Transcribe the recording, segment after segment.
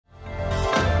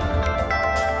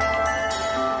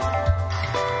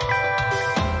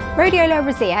Rhodiola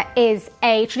rosea is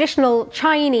a traditional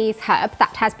Chinese herb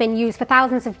that has been used for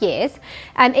thousands of years.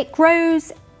 It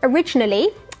grows originally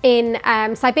in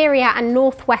Siberia and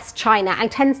northwest China and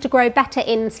tends to grow better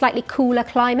in slightly cooler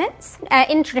climates.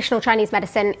 In traditional Chinese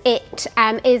medicine, it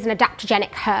is an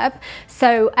adaptogenic herb,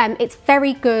 so it's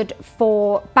very good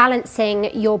for balancing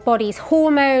your body's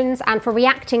hormones and for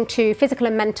reacting to physical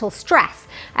and mental stress,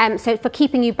 so for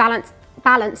keeping you balanced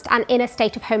and in a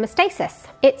state of homeostasis.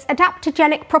 Its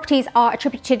adaptogenic properties are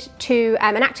attributed to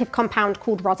an active compound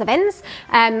called rosavins,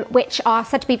 which are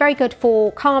said to be very good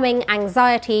for calming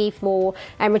anxiety, for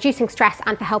reducing stress,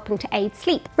 and for helping to aid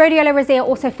sleep. Rhodiola rosea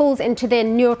also falls into the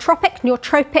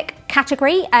nootropic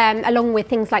category, along with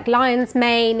things like lion's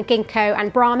mane, ginkgo,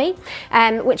 and brahmi,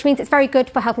 which means it's very good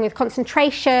for helping with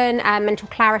concentration, mental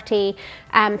clarity,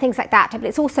 things like that. But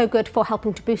it's also good for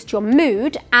helping to boost your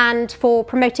mood and for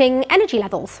promoting energy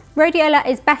levels. Rhodiola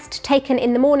is best taken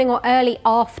in the morning or early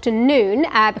afternoon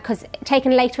because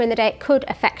taken later in the day it could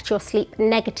affect your sleep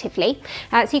negatively.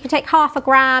 So you can take half a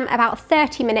gram about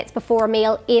 30 minutes before a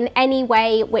meal in any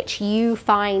way which you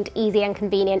find easy and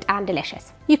convenient and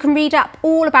delicious. You can read up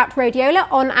all about rhodiola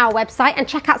on our website and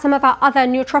check out some of our other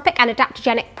nootropic and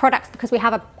adaptogenic products because we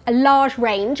have a large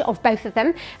range of both of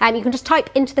them. You can just type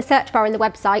into the search bar in the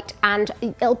website and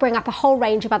it'll bring up a whole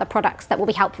range of other products that will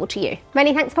be helpful to you.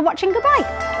 Many thanks for watching.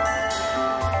 Goodbye.